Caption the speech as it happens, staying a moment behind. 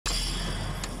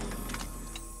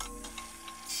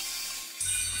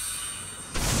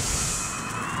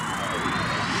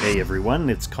Hey everyone,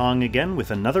 it's Kong again with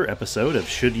another episode of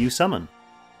Should You Summon?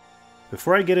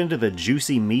 Before I get into the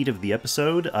juicy meat of the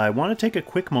episode, I want to take a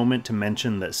quick moment to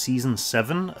mention that Season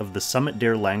 7 of the Summit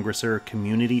der Langrisser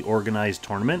community organized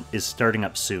tournament is starting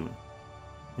up soon.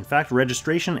 In fact,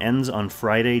 registration ends on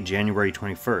Friday, January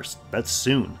 21st. That's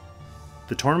soon.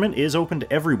 The tournament is open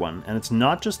to everyone, and it's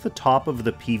not just the top of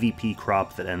the PvP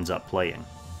crop that ends up playing.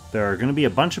 There are going to be a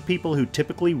bunch of people who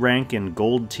typically rank in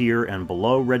gold tier and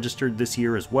below registered this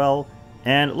year as well,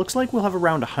 and it looks like we'll have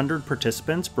around 100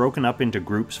 participants broken up into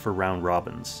groups for round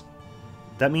robins.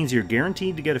 That means you're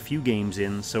guaranteed to get a few games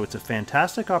in, so it's a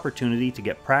fantastic opportunity to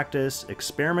get practice,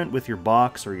 experiment with your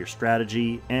box or your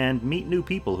strategy, and meet new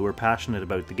people who are passionate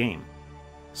about the game.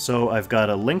 So I've got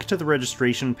a link to the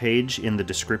registration page in the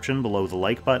description below the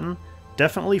like button.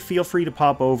 Definitely feel free to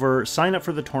pop over, sign up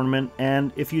for the tournament,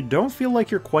 and if you don't feel like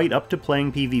you're quite up to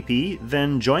playing PvP,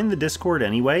 then join the Discord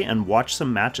anyway and watch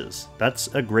some matches.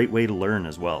 That's a great way to learn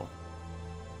as well.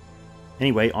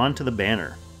 Anyway, on to the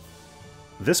banner.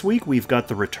 This week we've got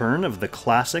the return of the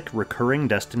classic recurring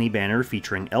Destiny banner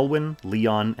featuring Elwin,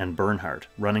 Leon, and Bernhardt,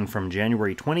 running from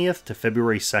January 20th to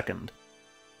February 2nd.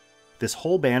 This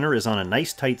whole banner is on a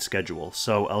nice tight schedule,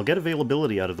 so I'll get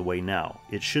availability out of the way now.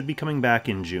 It should be coming back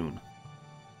in June.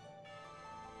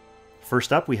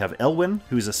 First up, we have Elwin,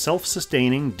 who's a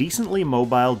self-sustaining, decently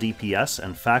mobile DPS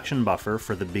and faction buffer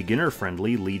for the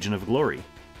beginner-friendly Legion of Glory.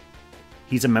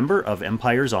 He's a member of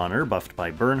Empire's Honor, buffed by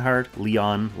Bernhardt,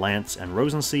 Leon, Lance, and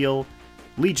Rosenseal,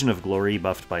 Legion of Glory,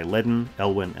 buffed by Ledin,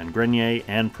 Elwin, and Grenier,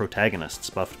 and Protagonists,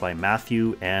 buffed by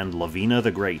Matthew and Lavina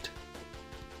the Great.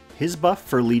 His buff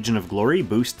for Legion of Glory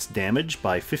boosts damage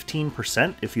by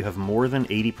 15% if you have more than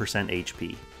 80%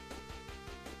 HP.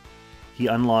 He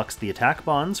unlocks the attack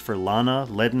bonds for Lana,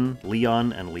 Ledin,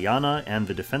 Leon, and Liana, and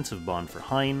the defensive bond for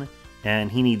Hein, and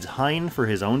he needs Hein for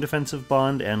his own defensive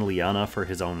bond and Liana for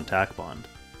his own attack bond.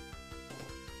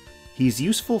 He's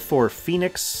useful for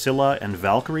Phoenix, Scylla, and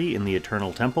Valkyrie in the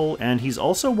Eternal Temple, and he's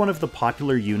also one of the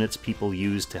popular units people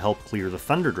use to help clear the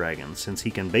Thunder Dragon, since he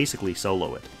can basically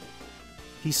solo it.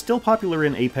 He's still popular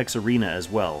in Apex Arena as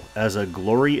well, as a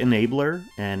glory enabler,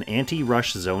 an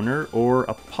anti-rush zoner, or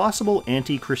a possible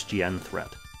anti-Christian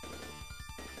threat.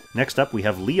 Next up we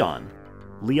have Leon.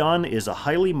 Leon is a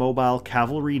highly mobile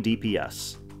cavalry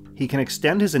DPS. He can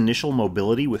extend his initial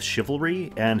mobility with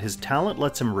chivalry, and his talent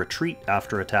lets him retreat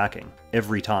after attacking,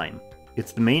 every time.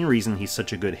 It's the main reason he's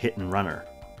such a good hit and runner.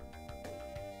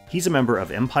 He's a member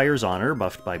of Empire's Honor,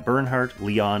 buffed by Bernhardt,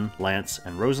 Leon, Lance,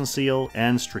 and Rosenseal,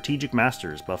 and Strategic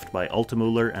Masters, buffed by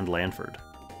Ultimuller and Lanford.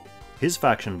 His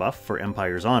faction buff for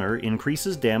Empire's Honor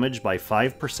increases damage by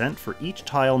 5% for each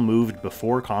tile moved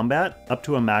before combat, up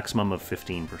to a maximum of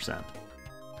 15%.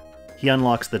 He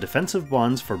unlocks the defensive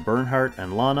bonds for Bernhardt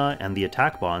and Lana, and the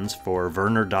attack bonds for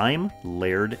Werner Dime,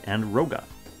 Laird, and Roga.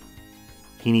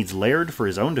 He needs Laird for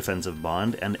his own defensive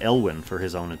bond, and Elwin for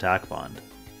his own attack bond.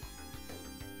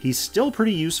 He's still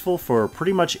pretty useful for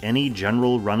pretty much any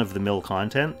general run-of-the-mill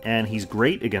content, and he's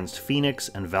great against Phoenix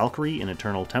and Valkyrie in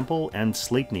Eternal Temple and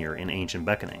Sleipnir in Ancient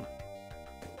Beckoning.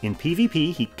 In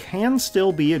PvP, he can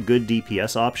still be a good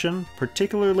DPS option,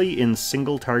 particularly in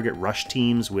single-target rush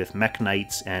teams with Mech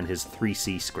Knights and his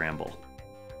 3C scramble.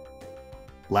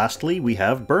 Lastly, we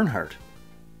have Bernhardt.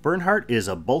 Bernhardt is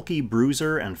a bulky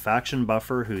bruiser and faction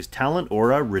buffer whose talent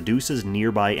aura reduces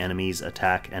nearby enemies'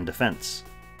 attack and defense.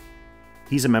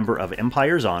 He's a member of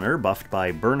Empire's Honor, buffed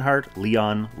by Bernhardt,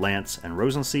 Leon, Lance, and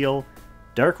Rosenseal,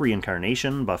 Dark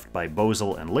Reincarnation, buffed by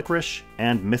Bozel and Licorice,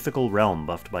 and Mythical Realm,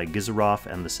 buffed by Gizaroth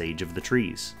and the Sage of the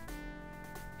Trees.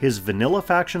 His vanilla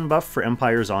faction buff for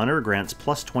Empire's Honor grants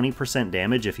plus 20%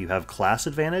 damage if you have class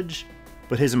advantage,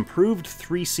 but his improved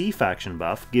 3C faction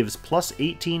buff gives plus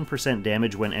 18%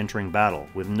 damage when entering battle,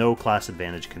 with no class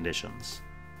advantage conditions.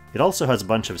 It also has a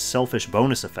bunch of selfish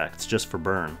bonus effects just for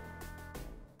burn.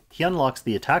 He unlocks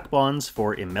the attack bonds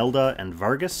for Imelda and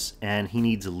Vargas, and he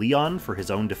needs Leon for his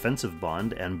own defensive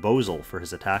bond and Bozel for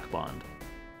his attack bond.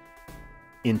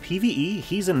 In PvE,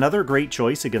 he's another great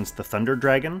choice against the Thunder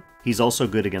Dragon. He's also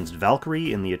good against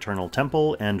Valkyrie in the Eternal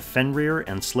Temple, and Fenrir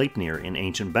and Sleipnir in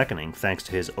Ancient Beckoning thanks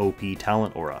to his OP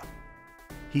talent aura.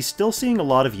 He's still seeing a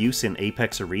lot of use in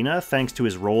Apex Arena thanks to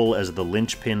his role as the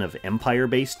linchpin of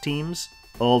Empire-based teams,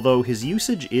 although his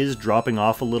usage is dropping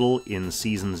off a little in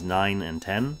Seasons 9 and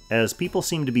 10, as people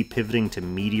seem to be pivoting to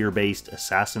meteor-based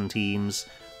assassin teams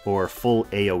or full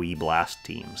AoE blast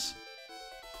teams.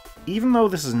 Even though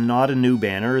this is not a new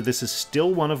banner, this is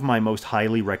still one of my most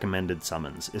highly recommended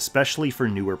summons, especially for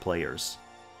newer players.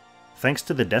 Thanks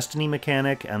to the Destiny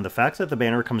mechanic and the fact that the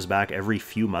banner comes back every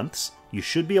few months, you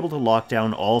should be able to lock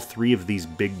down all 3 of these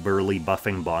big burly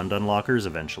buffing bond unlockers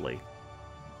eventually.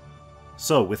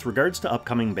 So, with regards to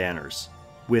upcoming banners,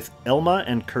 with Elma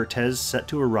and Cortez set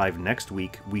to arrive next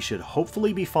week, we should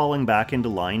hopefully be falling back into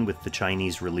line with the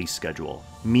Chinese release schedule,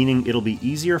 meaning it'll be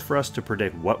easier for us to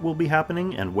predict what will be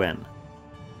happening and when.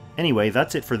 Anyway,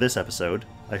 that's it for this episode.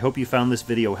 I hope you found this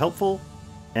video helpful,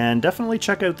 and definitely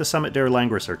check out the Summit der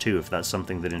Langrisser too if that's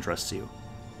something that interests you.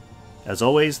 As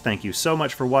always, thank you so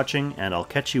much for watching, and I'll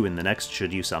catch you in the next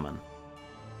Should You Summon.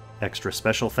 Extra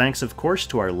special thanks, of course,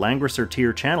 to our Langrisser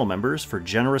tier channel members for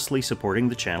generously supporting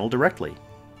the channel directly.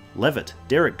 Levitt,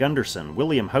 Derek Gunderson,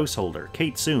 William Householder,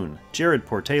 Kate Soon, Jared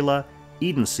Portela,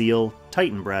 Eden Seal,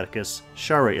 Titan Bradicus,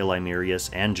 Shara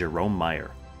Ilimerius, and Jerome Meyer.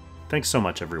 Thanks so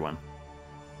much, everyone.